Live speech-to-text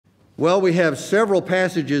Well, we have several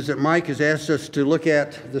passages that Mike has asked us to look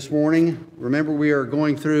at this morning. Remember, we are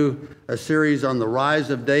going through a series on the rise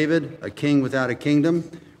of David, a king without a kingdom.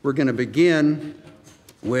 We're going to begin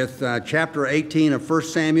with chapter 18 of 1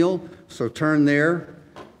 Samuel, so turn there.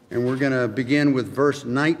 And we're going to begin with verse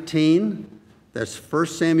 19. That's 1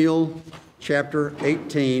 Samuel chapter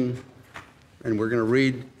 18, and we're going to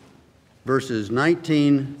read verses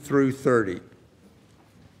 19 through 30.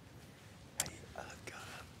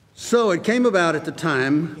 So it came about at the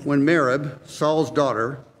time when Merab, Saul's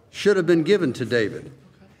daughter, should have been given to David,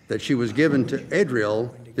 that she was given to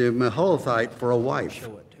Adriel the Meholathite for a wife.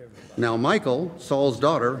 Now Michal, Saul's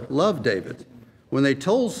daughter, loved David. When they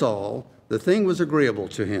told Saul, the thing was agreeable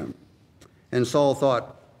to him. And Saul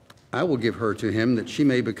thought, I will give her to him that she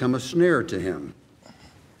may become a snare to him,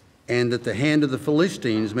 and that the hand of the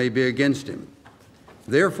Philistines may be against him.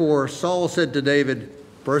 Therefore Saul said to David,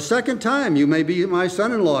 for a second time you may be my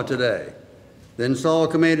son-in-law today. Then Saul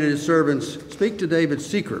commanded his servants, speak to David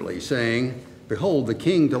secretly, saying, behold, the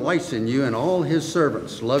king delights in you, and all his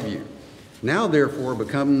servants love you. Now therefore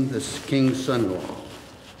become this king's son-in-law.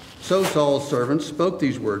 So Saul's servants spoke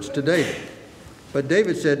these words to David. But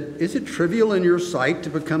David said, is it trivial in your sight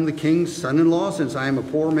to become the king's son-in-law, since I am a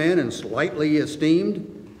poor man and slightly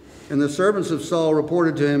esteemed? And the servants of Saul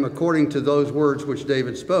reported to him according to those words which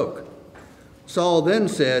David spoke. Saul then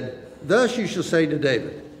said, thus you shall say to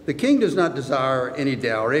David, the king does not desire any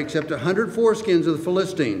dowry except 100 foreskins of the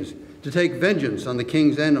Philistines to take vengeance on the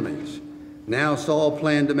king's enemies. Now Saul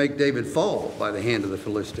planned to make David fall by the hand of the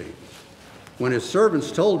Philistines. When his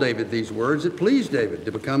servants told David these words, it pleased David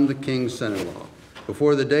to become the king's son-in-law.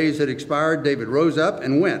 Before the days had expired, David rose up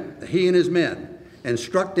and went, he and his men, and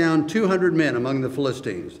struck down 200 men among the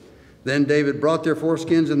Philistines. Then David brought their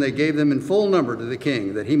foreskins, and they gave them in full number to the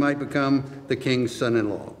king, that he might become the king's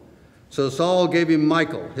son-in-law. So Saul gave him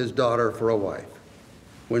Michal, his daughter, for a wife.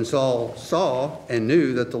 When Saul saw and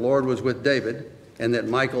knew that the Lord was with David, and that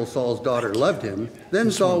Michal, Saul's daughter, loved him, then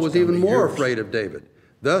Saul was even more afraid of David.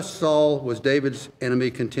 Thus Saul was David's enemy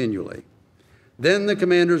continually. Then the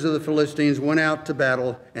commanders of the Philistines went out to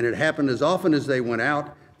battle, and it happened as often as they went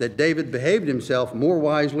out that David behaved himself more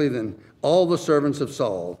wisely than all the servants of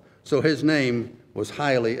Saul, so his name was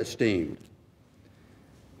highly esteemed.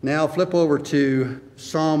 Now flip over to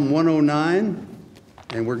Psalm 109,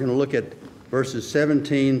 and we're going to look at verses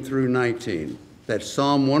 17 through 19. That's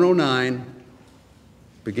Psalm 109,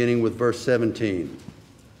 beginning with verse 17.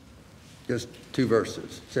 Just two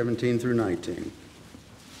verses, 17 through 19.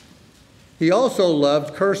 He also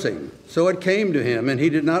loved cursing, so it came to him, and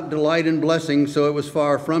he did not delight in blessing, so it was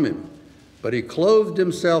far from him. But he clothed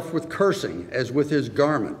himself with cursing as with his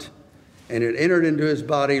garment, and it entered into his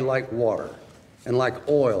body like water, and like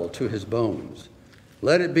oil to his bones.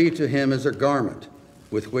 Let it be to him as a garment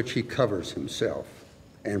with which he covers himself,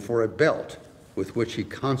 and for a belt with which he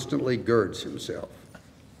constantly girds himself.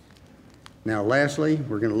 Now lastly,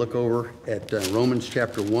 we're going to look over at Romans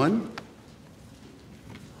chapter 1.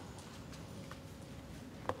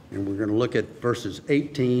 And we're going to look at verses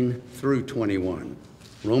 18 through 21.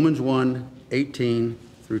 Romans 1, 18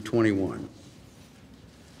 through 21.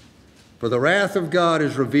 For the wrath of God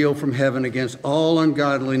is revealed from heaven against all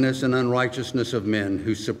ungodliness and unrighteousness of men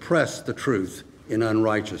who suppress the truth in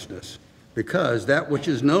unrighteousness, because that which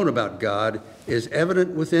is known about God is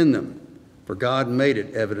evident within them, for God made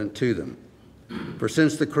it evident to them. For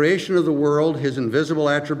since the creation of the world, his invisible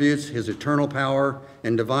attributes, his eternal power,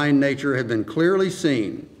 and divine nature have been clearly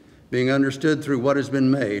seen, being understood through what has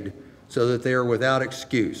been made, so that they are without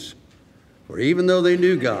excuse. For even though they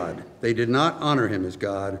knew God, they did not honor him as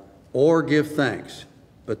God or give thanks,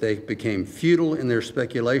 but they became futile in their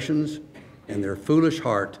speculations, and their foolish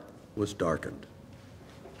heart was darkened.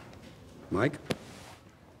 Mike?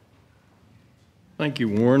 Thank you,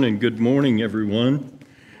 Warren, and good morning, everyone.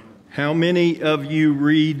 How many of you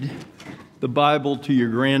read the Bible to your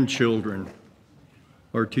grandchildren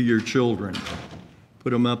or to your children? Put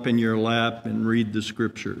them up in your lap and read the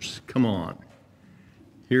scriptures. Come on.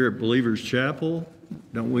 Here at Believers Chapel,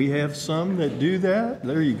 don't we have some that do that?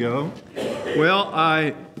 There you go. Well,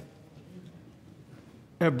 I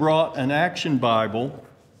have brought an Action Bible,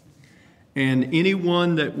 and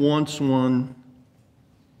anyone that wants one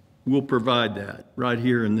will provide that right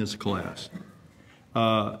here in this class.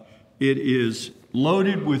 It is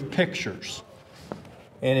loaded with pictures,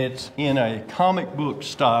 and it's in a comic book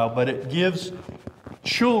style, but it gives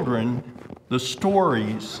children the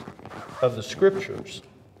stories of the scriptures.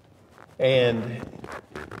 And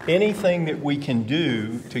anything that we can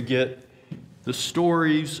do to get the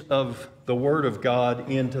stories of the Word of God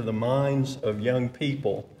into the minds of young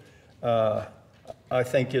people, I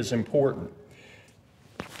think is important.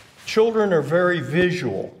 Children are very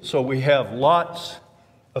visual, so we have lots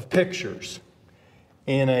of pictures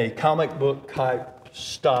in a comic book type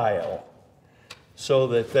style so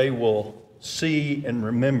that they will see and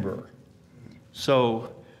remember.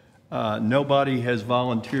 So nobody has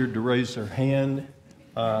volunteered to raise their hand.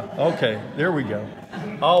 Okay, there we go.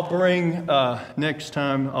 I'll bring, next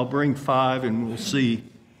time, I'll bring 5 and we'll see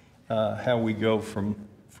how we go from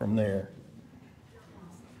there.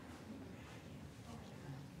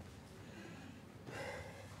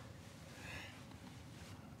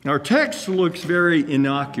 Our text looks very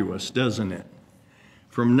innocuous, doesn't it?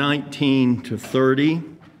 From 19 to 30,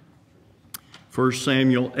 1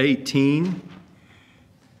 Samuel 18.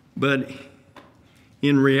 But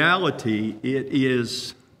in reality, it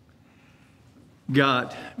is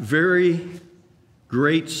got very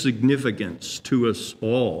great significance to us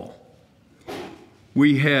all.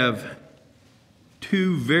 We have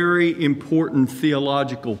 2 very important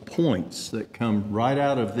theological points that come right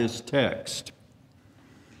out of this text.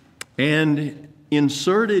 And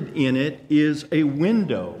inserted in it is a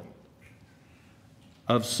window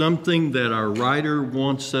of something that our writer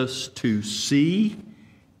wants us to see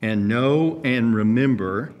and know and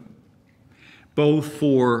remember, both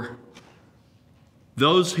for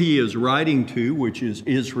those he is writing to, which is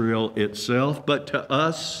Israel itself, but to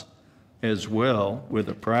us as well, with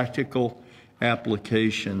a practical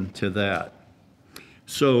application to that.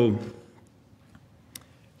 So,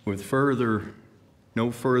 with no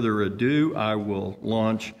further ado, I will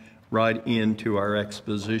launch right into our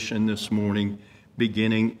exposition this morning,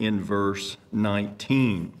 beginning in verse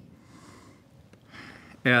 19.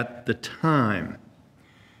 At the time.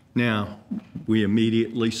 Now, we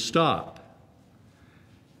immediately stop,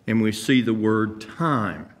 and we see the word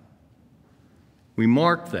time. We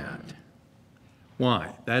mark that.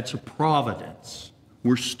 Why? That's a providence.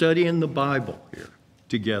 We're studying the Bible here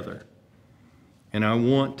together. And I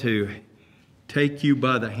want to take you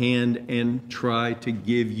by the hand and try to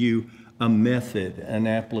give you a method, an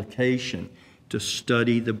application to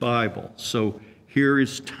study the Bible. So here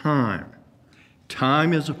is time.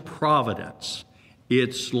 Time is a providence.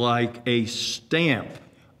 It's like a stamp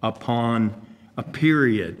upon a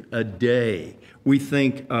period, a day. We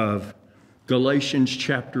think of Galatians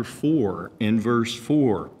chapter 4 and verse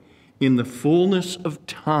 4. In the fullness of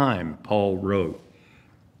time, Paul wrote,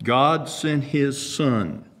 God sent his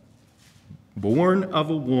Son, born of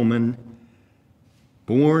a woman,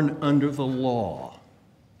 born under the law.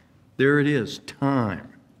 There it is,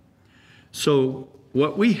 time. So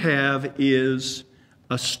what we have is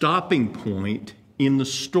a stopping point in the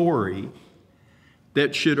story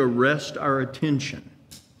that should arrest our attention.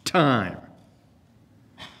 Time.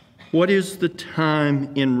 What is the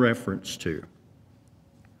time in reference to?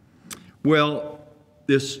 Well,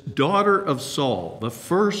 this daughter of Saul, the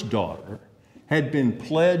first daughter, had been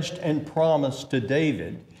pledged and promised to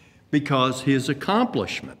David because his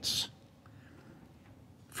accomplishments.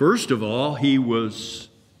 First of all, it was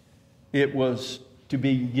to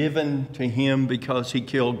be given to him because he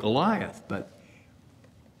killed Goliath, but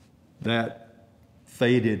that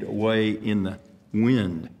faded away in the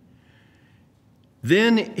wind.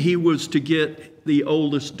 Then he was to get the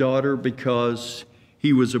oldest daughter because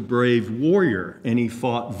he was a brave warrior and he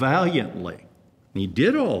fought valiantly. He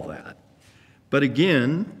did all that. But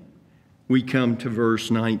again, we come to verse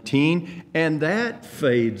 19, and that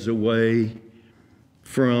fades away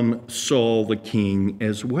from Saul the king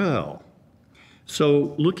as well.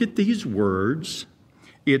 So look at these words.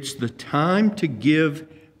 It's the time to give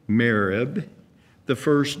Merab, the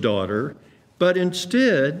first daughter, but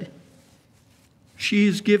instead she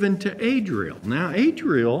is given to Adriel. Now,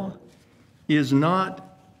 Adriel is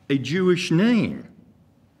not a Jewish name.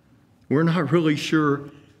 We're not really sure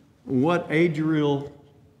what Adriel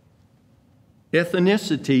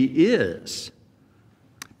ethnicity is.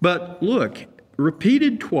 But look,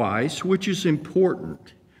 repeated twice, which is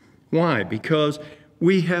important. Why? Because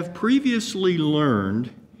we have previously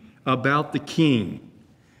learned about the king.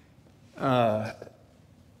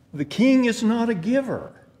 The king is not a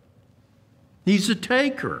giver. He's a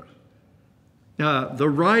taker. The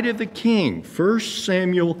right of the king, 1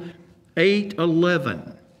 Samuel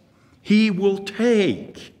 8:11. He will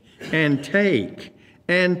take and take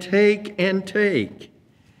and take and take.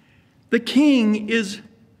 The king is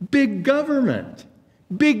big government,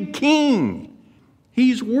 big king.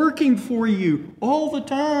 He's working for you all the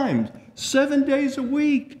time, 7 days a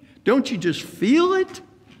week. Don't you just feel it?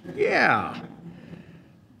 Yeah.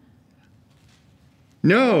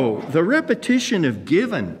 No, the repetition of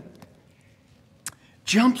given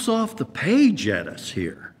jumps off the page at us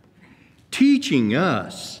here. teaching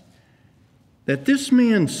us that this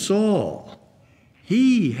man Saul,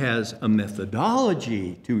 he has a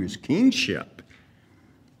methodology to his kingship.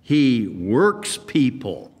 He works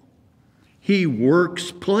people. He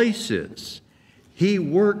works places. He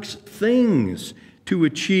works things to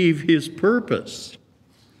achieve his purpose.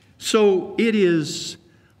 So it is,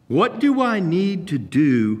 what do I need to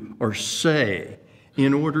do or say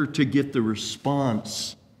in order to get the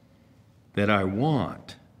response that I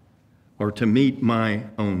want or to meet my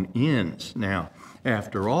own ends? Now,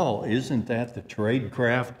 after all, isn't that the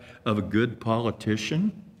tradecraft of a good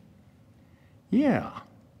politician? Yeah,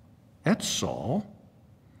 that's Saul.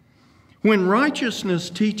 When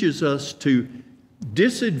righteousness teaches us to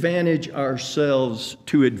disadvantage ourselves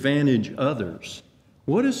to advantage others,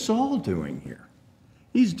 what is Saul doing here?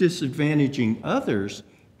 He's disadvantaging others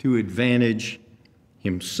to advantage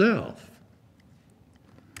himself.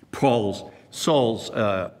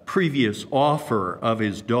 Saul's previous offer of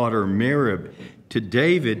his daughter Merab to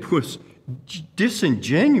David was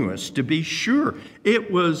disingenuous, to be sure.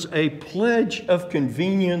 It was a pledge of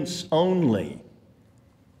convenience only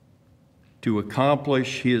to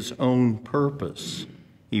accomplish his own purpose.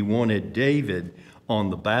 He wanted David on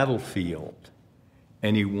the battlefield,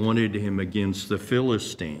 and he wanted him against the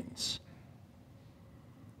Philistines.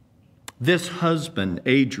 This husband,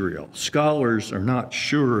 Adriel, scholars are not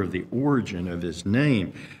sure of the origin of his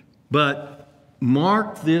name, but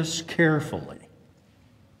mark this carefully.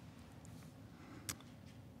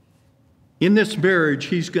 In this marriage,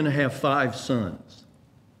 he's going to have 5 sons.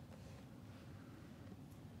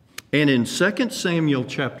 And in 2 Samuel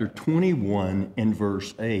chapter 21 and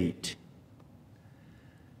verse 8,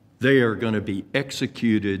 they are going to be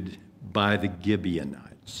executed by the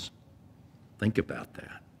Gibeonites. Think about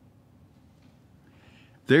that.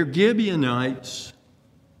 They're Gibeonites,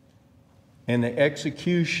 and the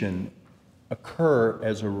execution occur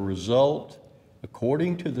as a result,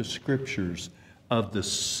 according to the scriptures, of the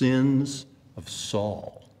sins of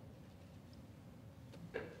Saul.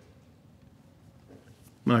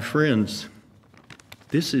 My friends,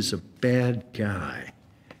 this is a bad guy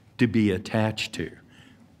to be attached to.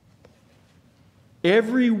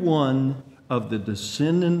 Every one of the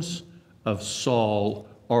descendants of Saul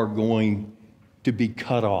are going to be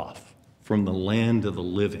cut off from the land of the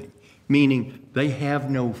living, meaning they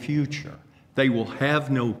have no future. They will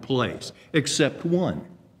have no place except one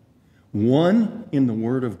in the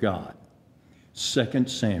Word of God. 2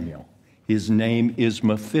 Samuel. His name is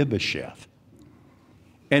Mephibosheth.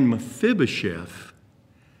 And Mephibosheth,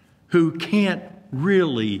 who can't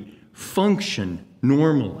really function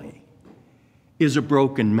normally, is a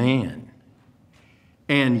broken man.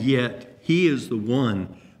 And yet he is the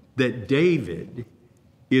one that David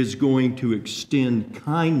is going to extend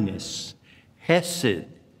kindness, hesed,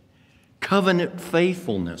 covenant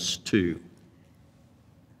faithfulness to,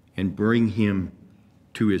 and bring him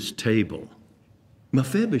to his table.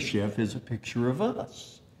 Mephibosheth is a picture of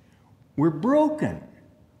us. We're broken,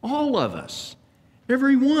 all of us,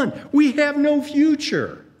 every one. We have no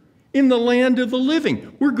future in the land of the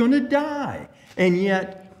living. We're going to die. And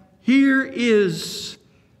yet, here is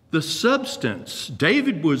the substance.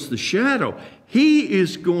 David was the shadow. He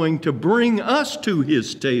is going to bring us to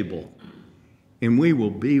his table, and we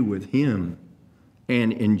will be with him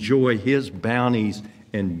and enjoy his bounties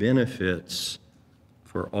and benefits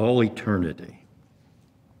for all eternity.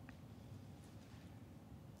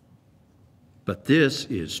 But this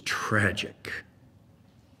is tragic.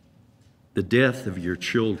 The death of your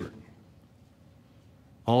children,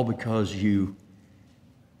 all because you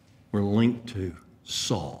were linked to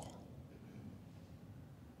Saul.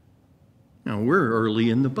 Now, we're early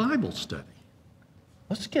in the Bible study.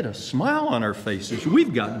 Let's get a smile on our faces.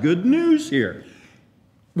 We've got good news here.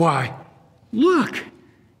 Why, look,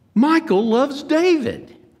 Michal loves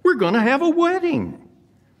David. We're going to have a wedding.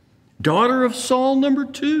 Daughter of Saul number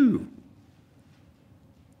 2.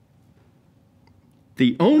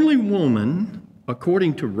 The only woman,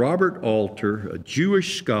 according to Robert Alter, a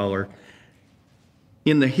Jewish scholar,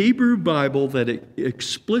 in the Hebrew Bible that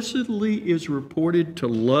explicitly is reported to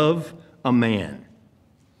love a man.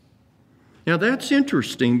 Now that's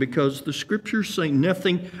interesting because the scriptures say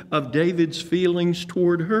nothing of David's feelings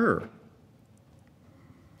toward her.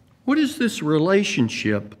 What is this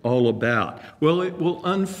relationship all about? Well, it will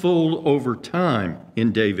unfold over time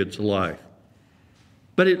in David's life.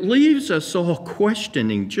 But it leaves us all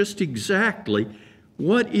questioning just exactly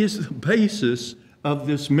what is the basis of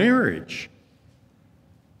this marriage.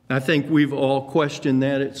 I think we've all questioned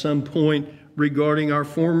that at some point regarding our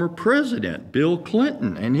former president, Bill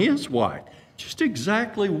Clinton, and his wife. Just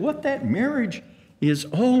exactly what that marriage is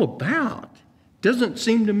all about. Doesn't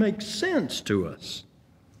seem to make sense to us.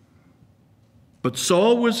 But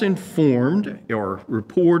Saul was informed or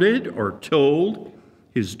reported or told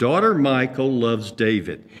his daughter Michal loves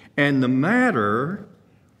David, and the matter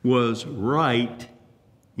was right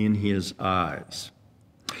in his eyes.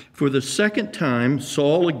 For the second time,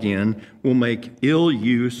 Saul again will make ill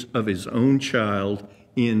use of his own child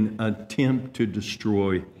in attempt to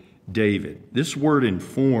destroy David. This word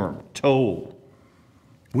informed, told.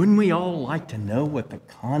 Wouldn't we all like to know what the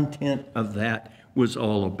content of that was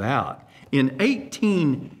all about? In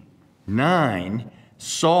 1809,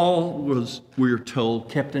 Saul was, we're told,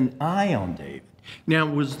 kept an eye on David. Now,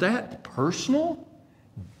 was that personal?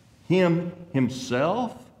 Him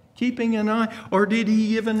himself keeping an eye? Or did he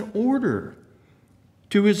give an order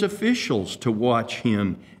to his officials to watch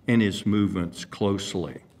him and his movements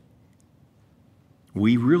closely?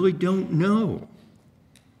 We really don't know.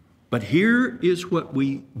 But here is what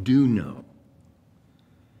we do know.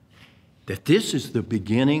 That this is the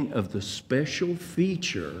beginning of the special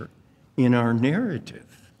feature in our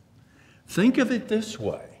narrative. Think of it this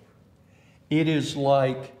way. It is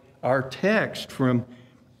like our text from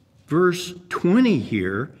verse 20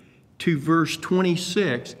 here to verse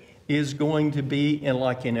 26 is going to be in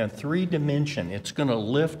a 3-dimension. It's going to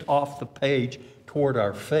lift off the page toward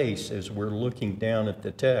our face as we're looking down at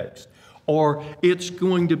the text. Or it's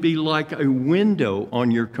going to be like a window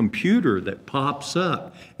on your computer that pops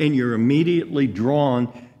up and you're immediately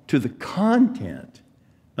drawn to the content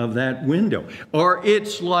of that window. Or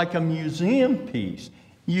it's like a museum piece.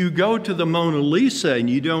 You go to the Mona Lisa and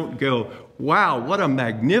you don't go, wow, what a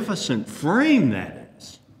magnificent frame that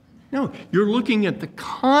is. No, you're looking at the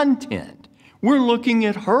content. We're looking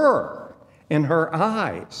at her and her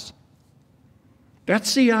eyes.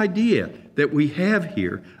 That's the idea that we have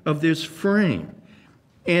here of this frame.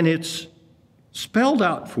 And it's spelled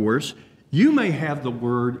out for us. You may have the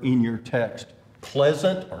word in your text,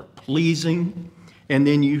 pleasant or pleasing, and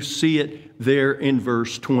then you see it there in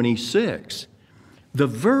verse 26. The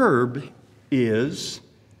verb is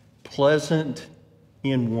pleasant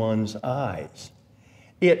in one's eyes.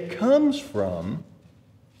 It comes from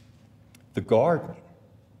the garden.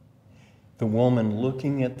 The woman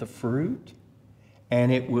looking at the fruit,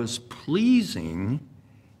 and it was pleasing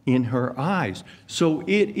in her eyes. So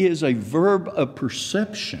it is a verb of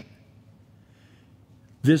perception.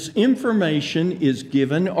 This information is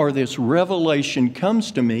given, or this revelation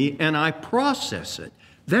comes to me, and I process it.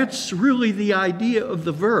 That's really the idea of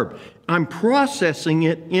the verb. I'm processing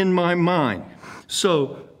it in my mind.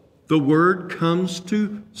 So the word comes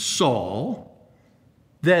to Saul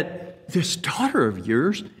that this daughter of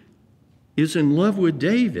yours is in love with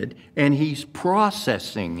David, and he's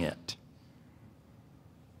processing it.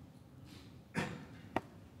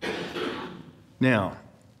 Now,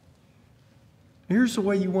 here's the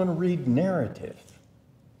way you want to read narrative.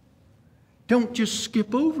 Don't just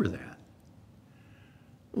skip over that.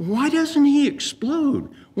 Why doesn't he explode?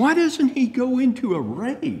 Why doesn't he go into a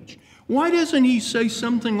rage? Why doesn't he say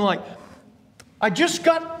something like, I just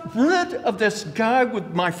got rid of this guy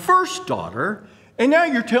with my first daughter, and now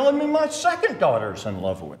you're telling me my second daughter's in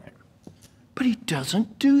love with him? But he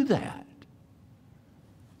doesn't do that.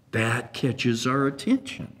 That catches our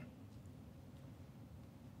attention.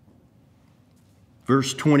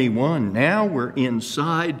 Verse 21, now we're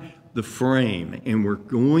inside the frame and we're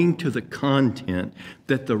going to the content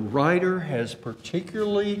that the writer has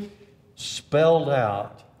particularly spelled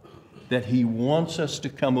out that he wants us to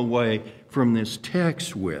come away from this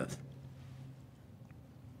text with.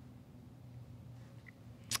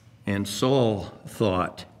 And Saul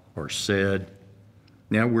thought or said,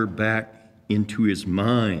 now we're back into his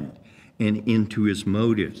mind and into his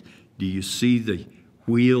motives. Do you see the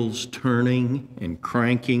wheels turning and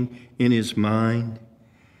cranking in his mind?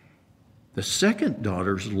 The second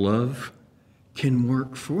daughter's love can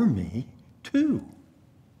work for me too.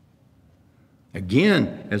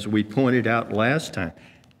 Again, as we pointed out last time,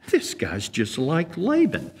 this guy's just like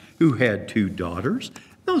Laban, who had 2 daughters.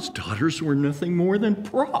 Those daughters were nothing more than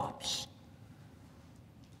props.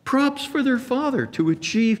 Props for their father to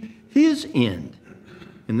achieve his end.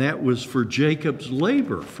 And that was for Jacob's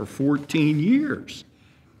labor for 14 years.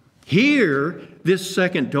 Here, this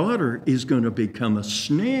second daughter is going to become a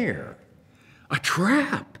snare, a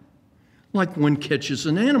trap, like one catches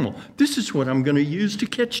an animal. This is what I'm going to use to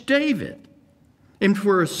catch David. And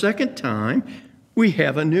for a second time, we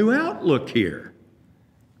have a new outlook here.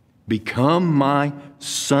 Become my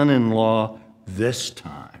son-in-law this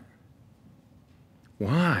time.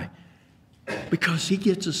 Why? Because he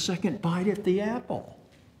gets a second bite at the apple.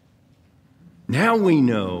 Now we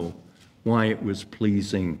know why it was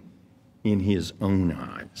pleasing in his own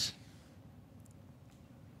eyes.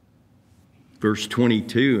 Verse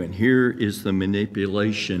 22, and here is the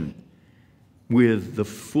manipulation with the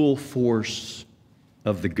full force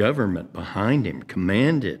of the government behind him,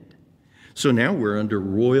 commanded. So now we're under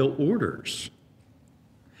royal orders.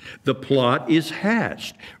 The plot is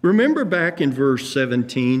hatched. Remember back in verse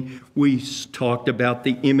 17, we talked about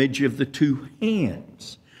the image of the two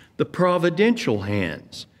hands, the providential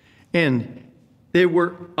hands. And they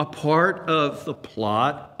were a part of the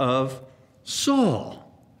plot of Saul.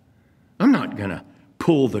 I'm not going to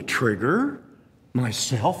pull the trigger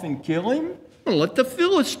myself and kill him. I'll let the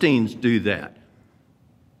Philistines do that.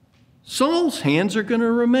 Saul's hands are going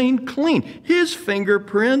to remain clean. His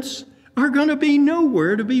fingerprints are going to be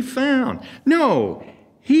nowhere to be found. No,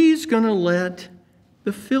 he's going to let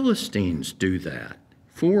the Philistines do that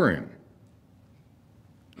for him.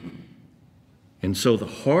 And so the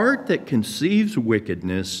heart that conceives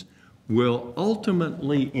wickedness will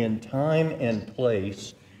ultimately, in time and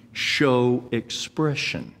place, show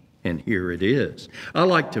expression. And here it is. I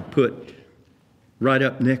like to put right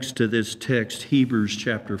up next to this text, Hebrews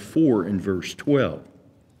chapter 4 and verse 12.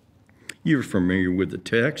 You're familiar with the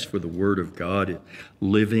text, for the word of God is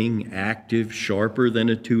living, active, sharper than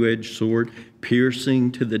a two-edged sword,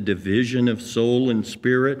 piercing to the division of soul and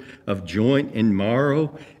spirit, of joint and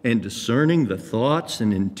marrow, and discerning the thoughts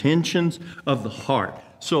and intentions of the heart.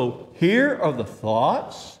 So here are the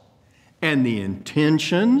thoughts and the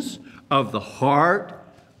intentions of the heart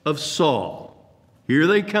of Saul. Here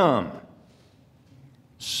they come.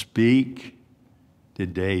 Speak to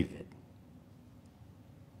David.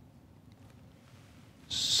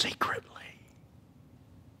 Secretly.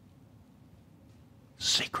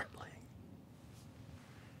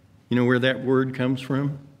 You know where that word comes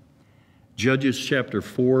from? Judges chapter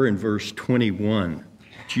 4 and verse 21.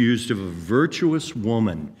 It's used of a virtuous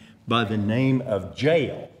woman by the name of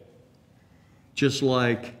Jael, just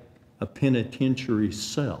like a penitentiary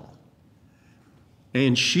cell.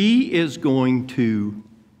 And she is going to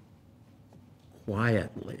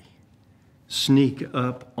quietly sneak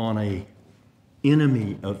up on a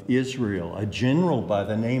enemy of Israel, a general by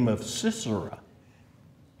the name of Sisera,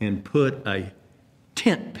 and put a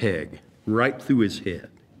tent peg right through his head.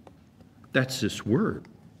 That's this word.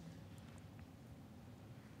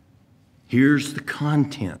 Here's the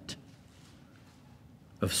content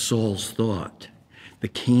of Saul's thought. The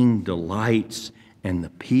king delights and the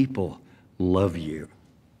people love you.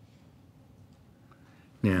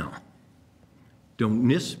 Now, don't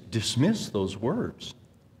dismiss those words,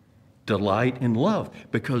 delight and love,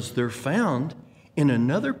 because they're found in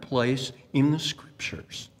another place in the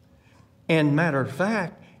Scriptures. And matter of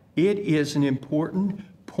fact, it is an important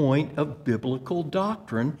point of biblical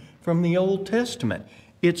doctrine from the Old Testament.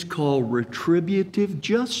 It's called retributive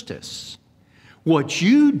justice. What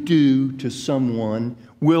you do to someone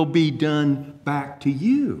will be done back to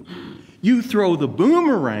you. You throw the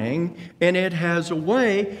boomerang, and it has a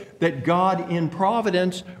way that God in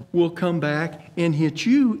providence will come back and hit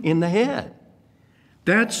you in the head.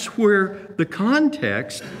 That's where the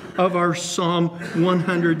context of our Psalm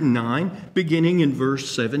 109, beginning in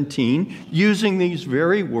verse 17, using these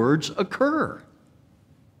very words occur.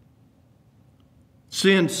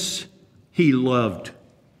 Since he loved,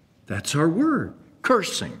 that's our word,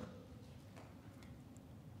 cursing,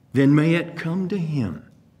 then may it come to him.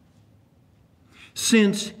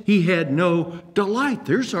 Since he had no delight,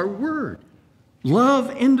 there's our word,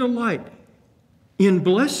 love and delight in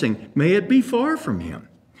blessing, may it be far from him.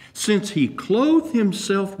 Since he clothed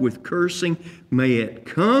himself with cursing, may it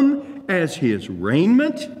come as his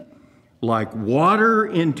raiment, like water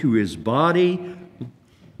into his body,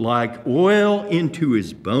 like oil into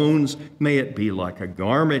his bones. May it be like a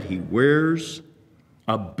garment he wears,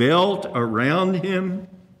 a belt around him.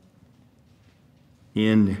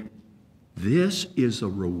 In this is a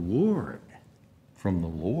reward from the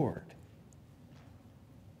Lord.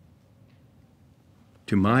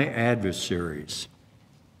 To my adversaries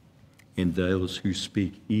and those who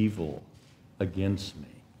speak evil against me.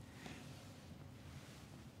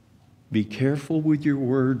 Be careful with your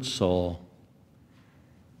words, Saul,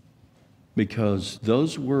 because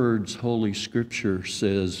those words, Holy Scripture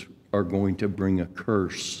says, are going to bring a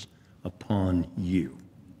curse upon you.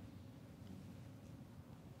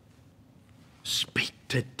 Speak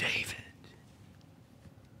to David.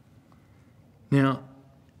 Now,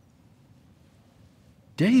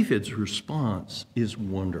 David's response is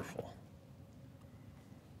wonderful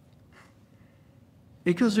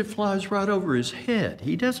because it flies right over his head.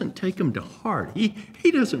 He doesn't take them to heart.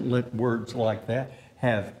 He doesn't let words like that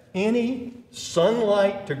have any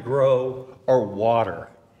sunlight to grow or water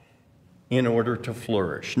in order to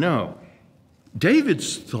flourish. No.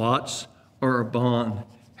 David's thoughts are upon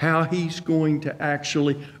how he's going to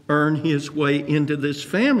actually earn his way into this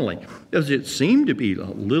family. Does it seem to be a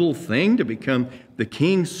little thing to become the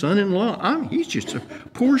king's son-in-law? He's just a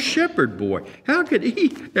poor shepherd boy. How could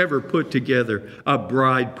he ever put together a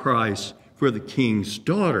bride price for the king's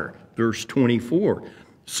daughter? Verse 24.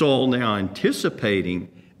 Saul now anticipating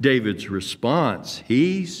David's response,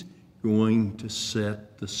 he's going to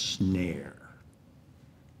set the snare.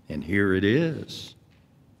 And here it is.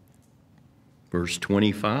 Verse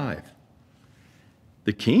 25.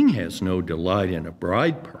 The king has no delight in a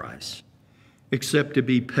bride price, except to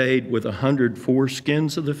be paid with 100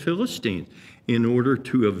 foreskins of the Philistines in order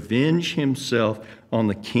to avenge himself on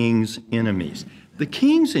the king's enemies. The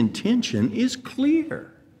king's intention is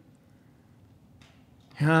clear.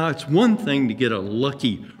 Now, it's one thing to get a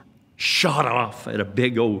lucky shot off at a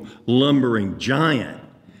big old lumbering giant,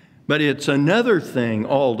 but it's another thing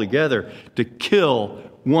altogether to kill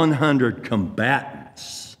 100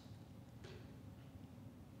 combatants.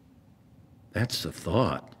 That's the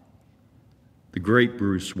thought. The great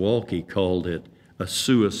Bruce Waltke called it a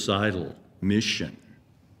suicidal mission.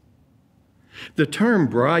 The term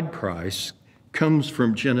bride price comes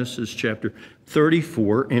from Genesis chapter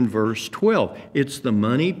 34 and verse 12. It's the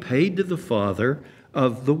money paid to the father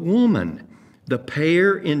of the woman the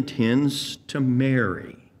payer intends to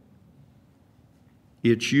marry.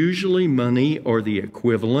 It's usually money or the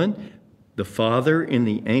equivalent. The father in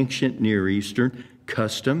the ancient Near Eastern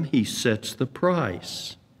custom, he sets the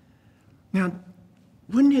price. Now,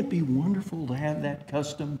 wouldn't it be wonderful to have that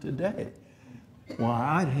custom today?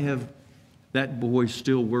 Why, I'd have that boy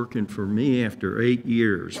still working for me after 8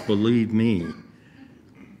 years, believe me.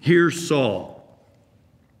 Here's Saul.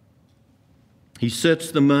 He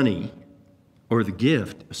sets the money or the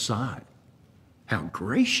gift aside. How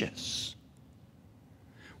gracious.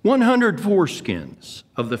 100 foreskins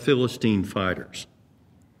of the Philistine fighters.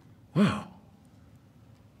 Wow.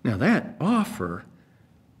 Now that offer,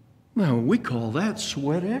 well, we call that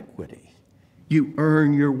sweat equity. You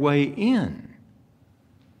earn your way in.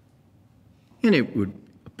 And it would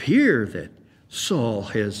appear that Saul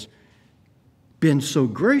has been so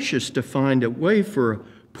gracious to find a way for a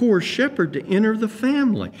poor shepherd to enter the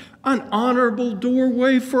family, an honorable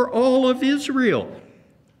doorway for all of Israel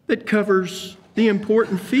that covers the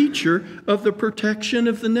important feature of the protection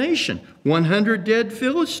of the nation, 100 dead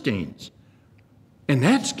Philistines. And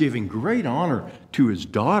that's giving great honor to his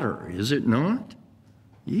daughter, is it not?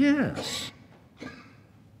 Yes.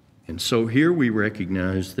 And so here we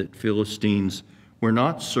recognize that Philistines were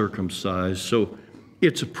not circumcised, so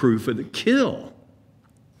it's a proof of the kill.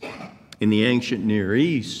 In the ancient Near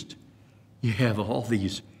East, you have all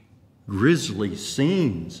these grisly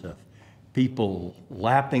scenes of people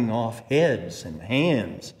lapping off heads and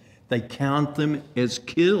hands. They count them as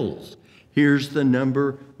kills. Here's the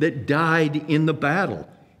number that died in the battle,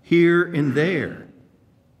 here and there.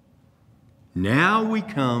 Now we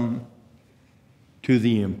come to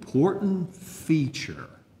the important feature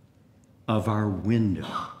of our window.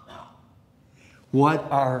 What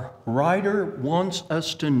our writer wants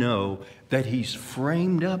us to know that he's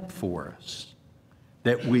framed up for us,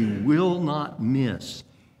 that we will not miss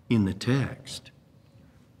in the text.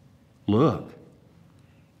 Look,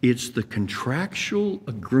 it's the contractual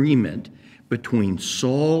agreement between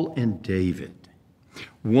Saul and David.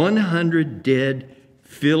 100 dead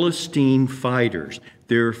Philistine fighters,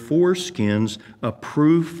 their foreskins, a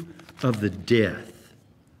proof of the death.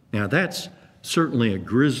 Now that's certainly a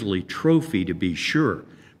grisly trophy to be sure,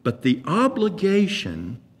 but the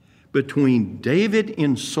obligation between David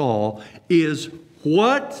and Saul is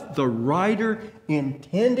what the writer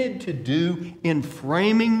intended to do in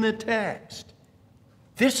framing the text.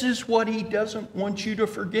 This is what he doesn't want you to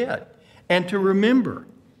forget and to remember.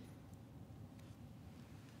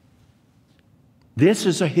 This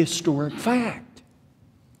is a historic fact.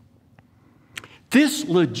 This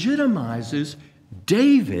legitimizes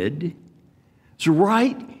David's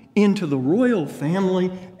right into the royal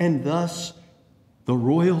family and thus the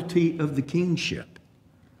royalty of the kingship.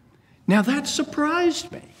 Now that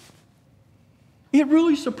surprised me. It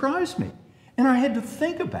really surprised me. And I had to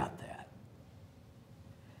think about that.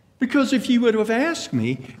 Because if you would have asked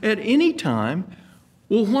me at any time,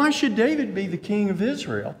 well, why should David be the king of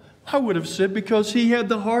Israel? I would have said because he had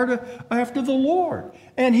the heart after the Lord,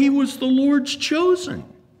 and he was the Lord's chosen.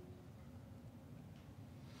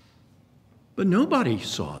 But nobody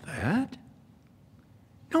saw that.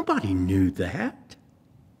 Nobody knew that.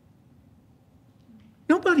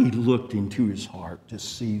 Nobody looked into his heart to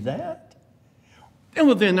see that. And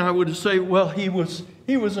well, then I would say, well, he was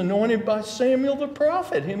anointed by Samuel the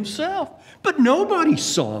prophet himself. But nobody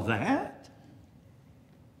saw that.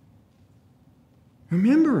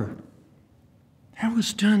 Remember, that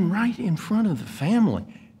was done right in front of the family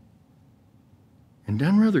and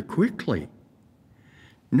done rather quickly.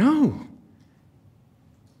 No,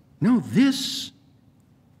 this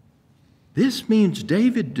means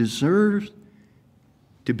David deserves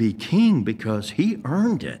to be king because he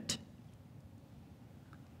earned it.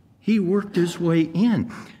 He worked his way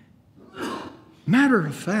in. Matter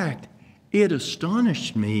of fact, it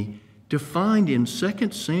astonished me to find in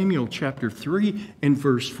 2 Samuel chapter 3 and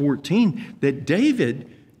verse 14 that David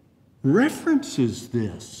references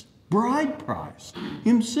this bride price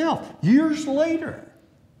himself years later.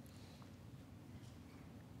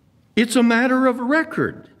 It's a matter of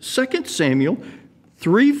record, 2 Samuel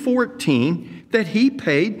 3:14, that he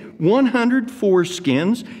paid 100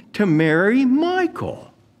 foreskins to marry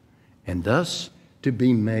Michal, and thus to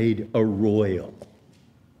be made a royal.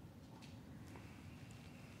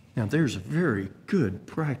 Now, there's a very good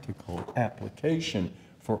practical application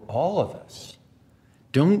for all of us.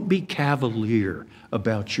 Don't be cavalier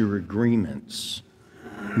about your agreements,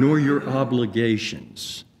 nor your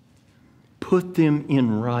obligations. Put them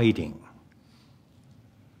in writing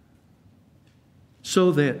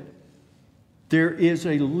so that there is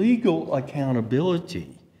a legal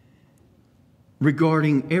accountability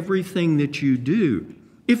regarding everything that you do.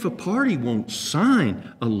 If a party won't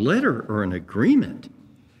sign a letter or an agreement,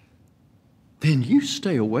 then you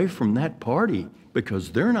stay away from that party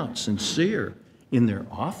because they're not sincere in their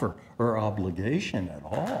offer or obligation at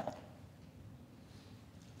all.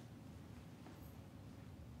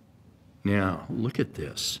 Now, look at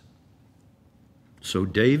this. So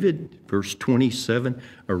David, verse 27,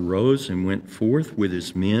 arose and went forth with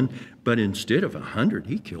his men, but instead of 100,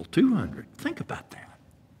 he killed 200. Think about that.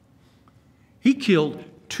 He killed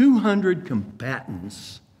 200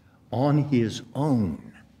 combatants on his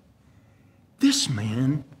own. This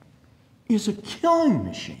man is a killing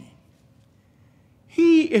machine.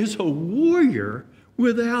 He is a warrior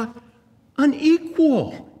without an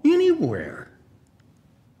equal anywhere.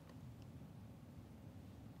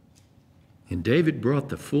 And David brought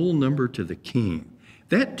the full number to the king.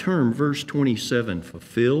 That term, verse 27,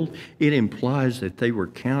 fulfilled, it implies that they were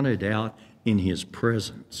counted out in his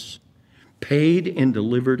presence. Paid and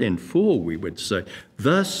delivered in full, we would say.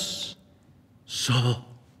 Thus, Saul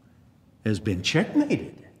has been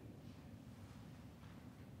checkmated.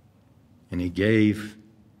 And he gave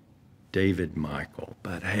David Michal.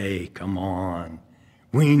 But hey, come on.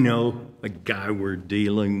 We know the guy we're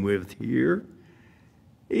dealing with here.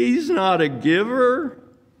 He's not a giver.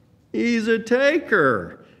 He's a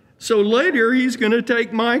taker. So later he's going to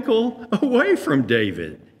take Michal away from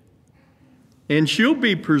David. And she'll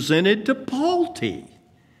be presented to Palti.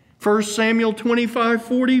 1 Samuel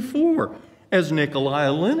 25:44. As Nikolai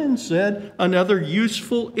Lenin said, another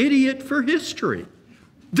useful idiot for history.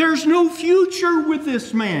 There's no future with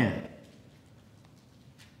this man.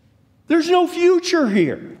 There's no future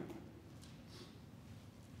here.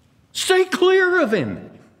 Stay clear of him.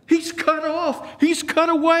 He's cut off. He's cut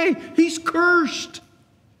away. He's cursed.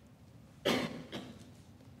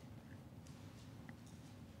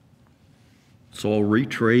 Saul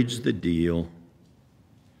retrades the deal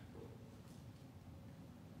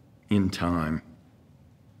in time.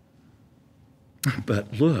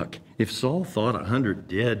 But look, if Saul thought 100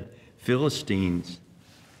 dead Philistines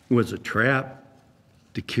was a trap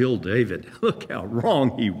to kill David, look how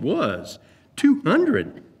wrong he was.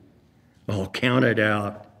 200 all counted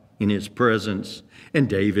out in his presence, and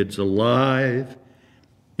David's alive,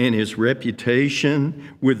 and his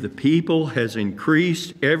reputation with the people has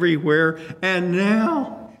increased everywhere, and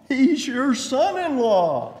now he's your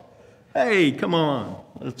son-in-law. Hey, come on,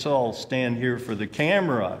 let's all stand here for the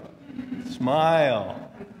camera.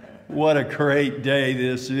 Smile. What a great day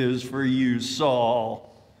this is for you,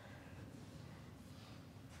 Saul.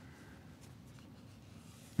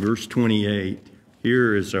 Verse 28,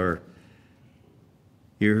 here's our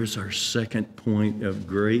second point of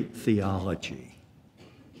great theology.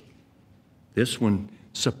 This one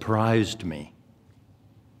surprised me.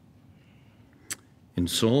 And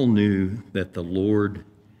Saul knew that the Lord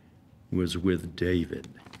was with David.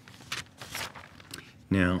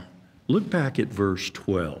 Now, look back at verse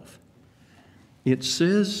 12. It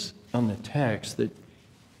says on the text that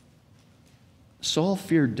Saul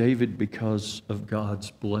feared David because of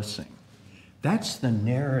God's blessing. That's the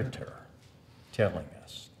narrator telling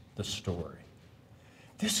us the story.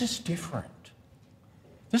 This is different.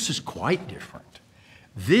 This is quite different.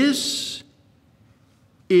 This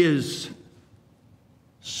is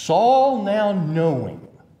Saul now knowing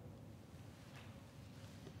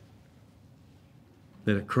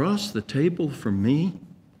that across the table from me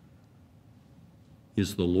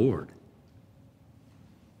is the Lord.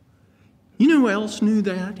 You know who else knew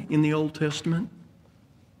that in the Old Testament?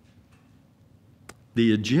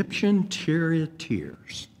 The Egyptian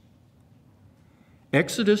charioteers.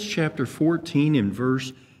 Exodus chapter 14 and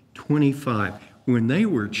verse 25. When they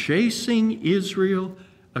were chasing Israel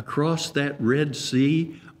across that Red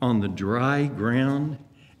Sea on the dry ground,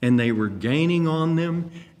 and they were gaining on them,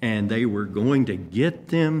 and they were going to get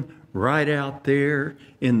them right out there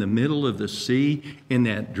in the middle of the sea in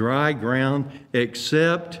that dry ground,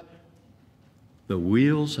 except the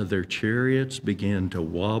wheels of their chariots began to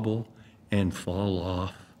wobble and fall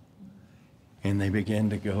off. And they began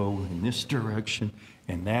to go in this direction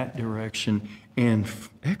and that direction. And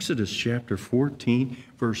Exodus chapter 14,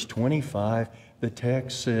 verse 25, the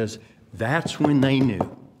text says, that's when they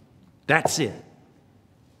knew. That's it.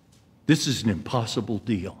 This is an impossible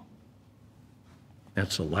deal.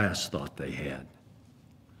 That's the last thought they had.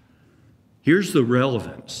 Here's the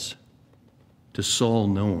relevance to Saul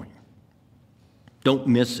knowing. Don't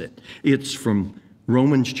miss it. It's from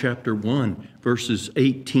Romans chapter 1, verses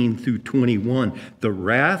 18 through 21. The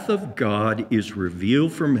wrath of God is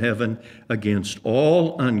revealed from heaven against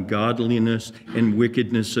all ungodliness and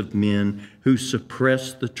wickedness of men who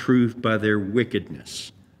suppress the truth by their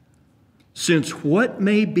wickedness. Since what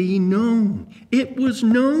may be known, it was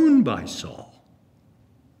known by Saul.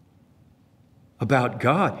 About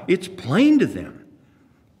God, it's plain to them.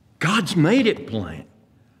 God's made it plain.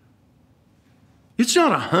 It's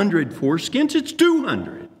not 100 foreskins, it's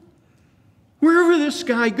 200. Wherever this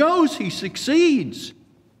guy goes, he succeeds.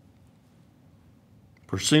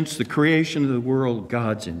 For since the creation of the world,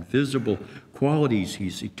 God's invisible qualities,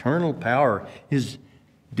 his eternal power, his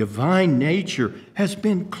divine nature has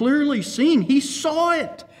been clearly seen. He saw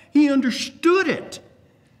it. He understood it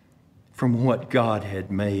from what God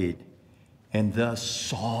had made. And thus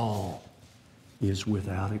Saul is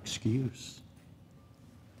without excuse.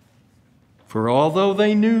 For although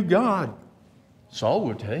they knew God, Saul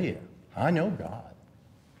would tell you, I know God.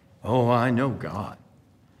 Oh, I know God.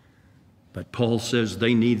 But Paul says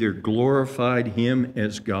they neither glorified him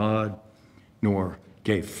as God nor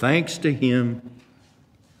gave thanks to him.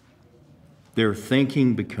 Their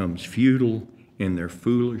thinking becomes futile and their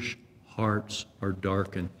foolish hearts are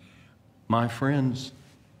darkened. My friends,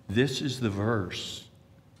 this is the verse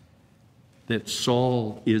that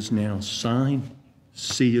Saul is now signed,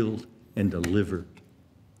 sealed, and delivered.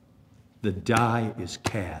 The die is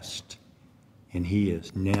cast, and he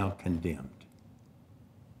is now condemned.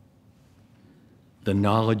 The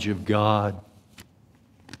knowledge of God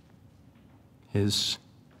has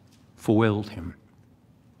foiled him.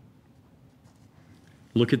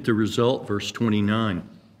 Look at the result, verse 29.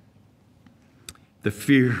 The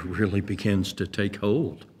fear really begins to take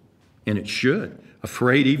hold, and it should.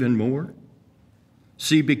 Afraid even more.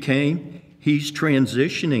 See, he's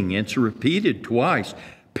transitioning. It's repeated twice.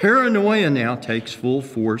 Paranoia now takes full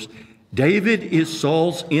force. David is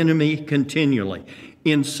Saul's enemy continually.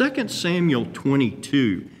 In 2 Samuel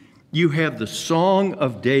 22, you have the Song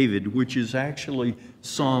of David, which is actually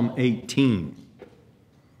Psalm 18.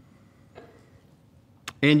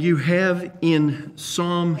 And you have in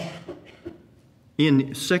 2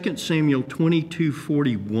 Samuel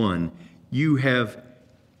 22:41, you have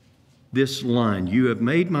this line, you have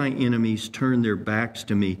made my enemies turn their backs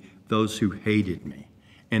to me, those who hated me.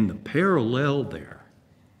 And the parallel there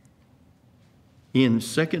in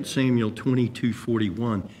 2 Samuel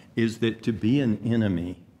 22:41 is that to be an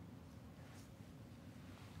enemy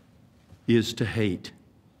is to hate.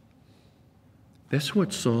 That's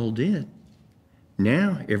what Saul did.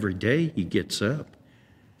 Now, every day he gets up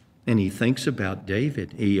and he thinks about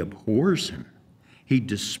David. He abhors him. He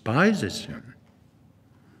despises him.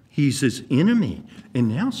 He's his enemy. And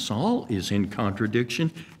now Saul is in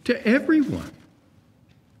contradiction to everyone.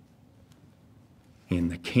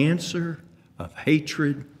 And the cancer of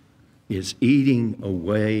hatred is eating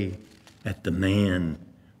away at the man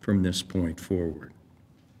from this point forward.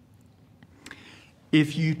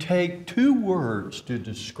 If you take two words to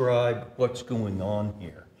describe what's going on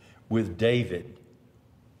here with David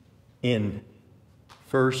in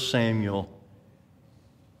 1 Samuel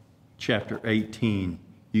chapter 18,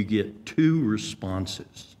 you get two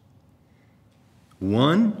responses.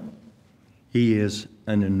 One, he is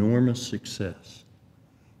an enormous success.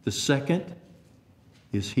 The second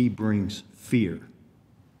is he brings fear,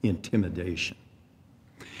 intimidation.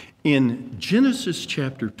 In Genesis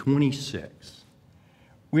chapter 26,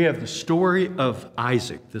 we have the story of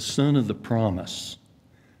Isaac, the son of the promise,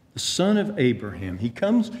 the son of Abraham. He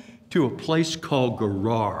comes to a place called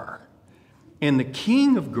Gerar, and the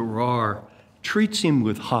king of Gerar treats him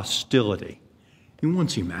with hostility. He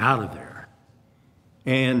wants him out of there.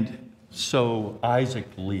 And so Isaac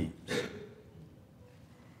leaves.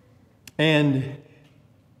 And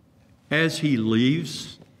as he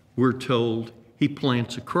leaves, we're told he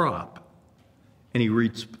plants a crop and he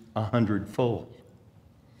reaps 100-fold.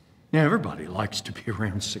 Now, everybody likes to be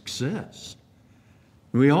around success.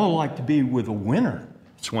 We all like to be with a winner.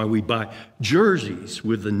 That's why we buy jerseys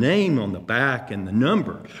with the name on the back and the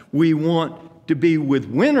number. We want to be with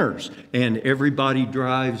winners. And everybody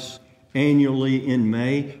drives annually in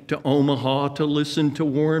May to Omaha to listen to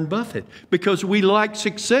Warren Buffett because we like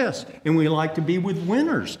success and we like to be with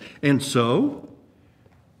winners. And so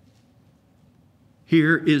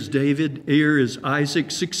here is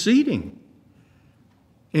Isaac succeeding.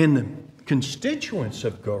 And the constituents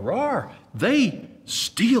of Gerar, they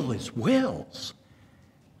steal his wells,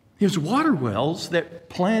 his water wells that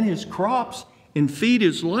plant his crops and feed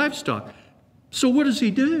his livestock. So what does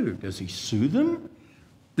he do? Does he sue them?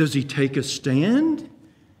 Does he take a stand?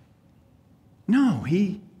 No,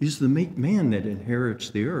 he is the meek man that inherits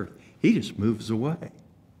the earth. He just moves away.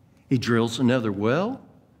 He drills another well,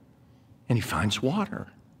 and he finds water.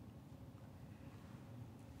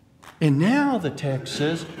 And now the text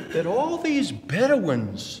says that all these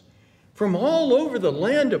Bedouins from all over the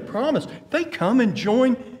land of promise, they come and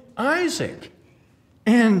join Isaac.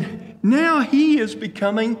 And now he is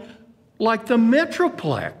becoming like the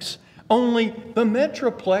Metroplex. Only the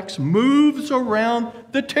Metroplex moves around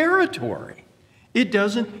the territory. It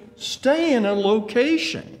doesn't stay in a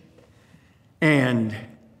location. And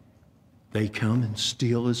they come and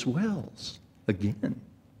steal his wells again.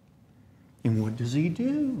 And what does he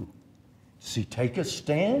do? Does he take a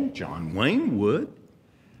stand? John Wayne would.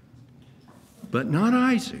 But not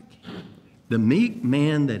Isaac. The meek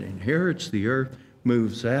man that inherits the earth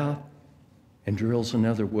moves out and drills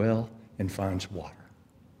another well and finds water.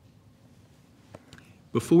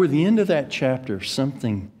 Before the end of that chapter,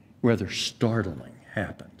 something rather startling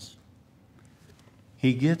happens.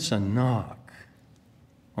 He gets a knock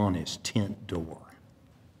on his tent door.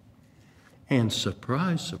 And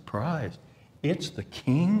surprise, surprise, it's the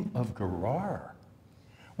king of Gerar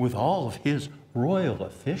with all of his royal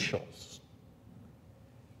officials.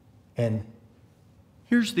 And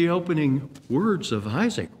here's the opening words of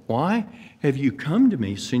Isaac. Why have you come to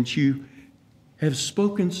me since you have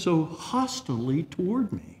spoken so hostilely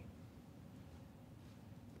toward me?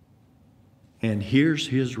 And here's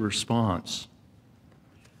his response.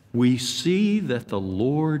 We see that the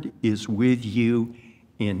Lord is with you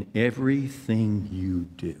in everything you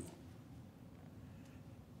do.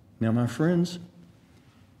 Now, my friends,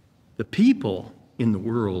 the people in the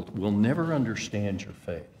world will never understand your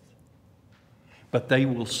faith, but they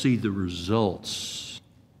will see the results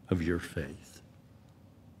of your faith.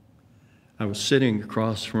 I was sitting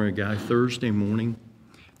across from a guy Thursday morning.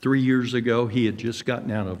 3 years ago, he had just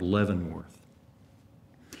gotten out of Leavenworth.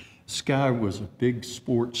 This guy was a big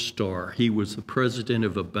sports star. He was the president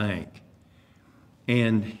of a bank,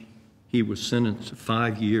 and he was sentenced to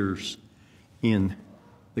 5 years in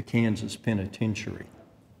the Kansas penitentiary.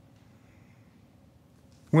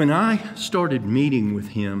 When I started meeting with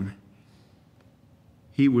him,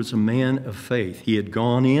 he was a man of faith. He had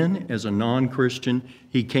gone in as a non-Christian.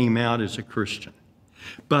 He came out as a Christian.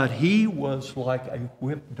 But he was like a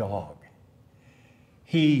whipped dog.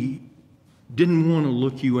 He didn't want to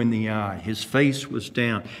look you in the eye. His face was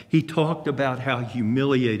down. He talked about how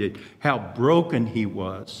humiliated, how broken he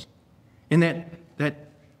was. And that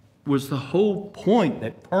was the whole point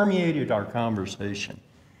that permeated our conversation.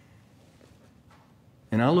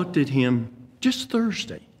 And I looked at him just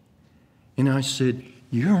Thursday, and I said,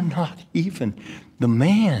 you're not even the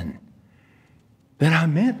man that I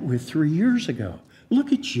met with 3 years ago.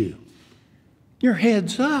 Look at you. Your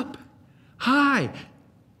head's up. Hi.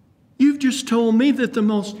 You've just told me that the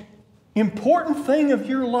most important thing of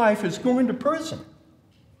your life is going to prison.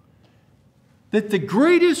 That the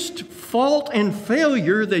greatest fault and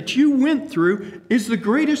failure that you went through is the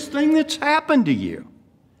greatest thing that's happened to you.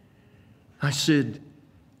 I said,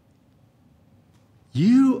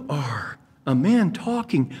 you are a man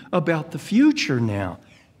talking about the future now.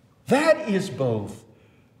 That is both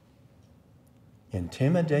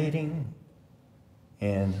intimidating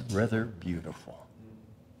and rather beautiful.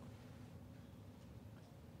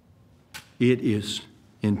 It is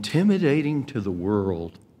intimidating to the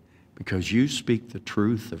world because you speak the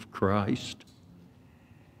truth of Christ.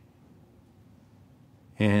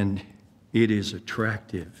 And It is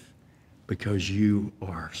attractive because you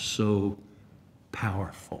are so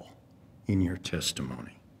powerful in your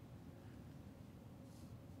testimony.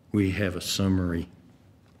 We have a summary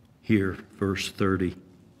here, verse 30.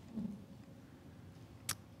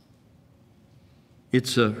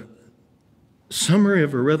 It's a summary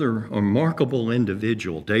of a rather remarkable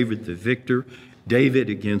individual, David the victor, David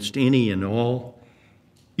against any and all.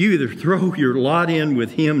 You either throw your lot in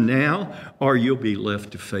with him now, or you'll be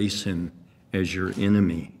left to face him as your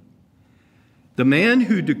enemy. The man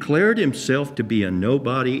who declared himself to be a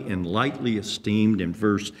nobody and lightly esteemed in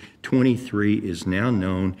verse 23 is now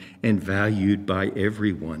known and valued by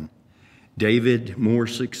everyone. David, more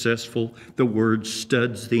successful, the word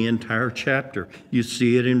studs the entire chapter. You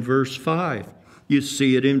see it in verse 5. You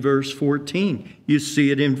see it in verse 14. You see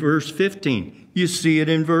it in verse 15. You see it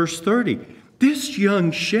in verse 30. This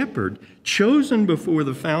young shepherd, chosen before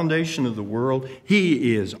the foundation of the world,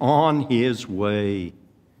 he is on his way.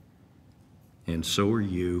 And so are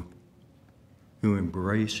you, who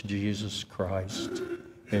embrace Jesus Christ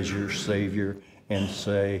as your Savior and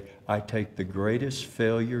say, I take the greatest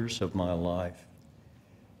failures of my life,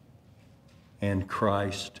 and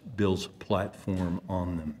Christ builds a platform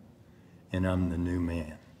on them, and I'm the new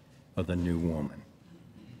man or the new woman.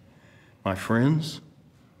 My friends,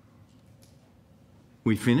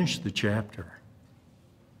 we finished the chapter.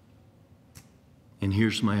 And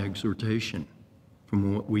here's my exhortation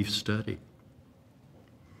from what we've studied.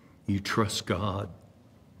 You trust God.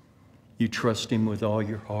 You trust Him with all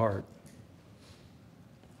your heart.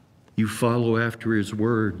 You follow after His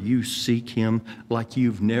word. You seek Him like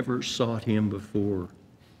you've never sought Him before.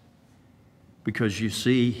 Because you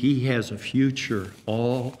see, He has a future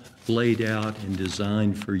all laid out and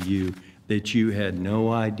designed for you that you had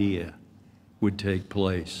no idea would take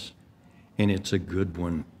place. And it's a good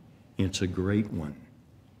one. It's a great one.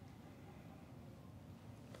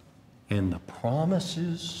 And the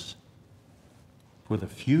promises for the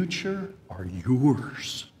future are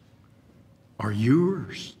yours. Are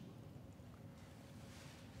yours.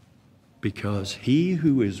 Because He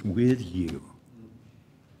who is with you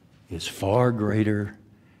is far greater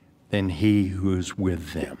than he who is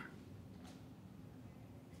with them.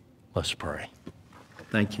 Let's pray.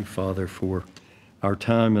 Thank you, Father, for our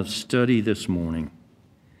time of study this morning.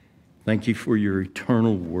 Thank you for your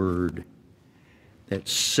eternal word that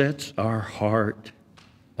sets our heart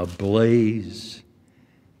ablaze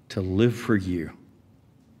to live for you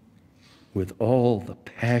with all the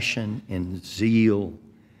passion and zeal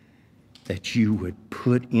that you would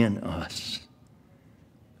put in us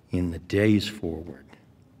in the days forward.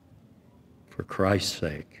 For Christ's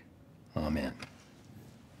sake, amen.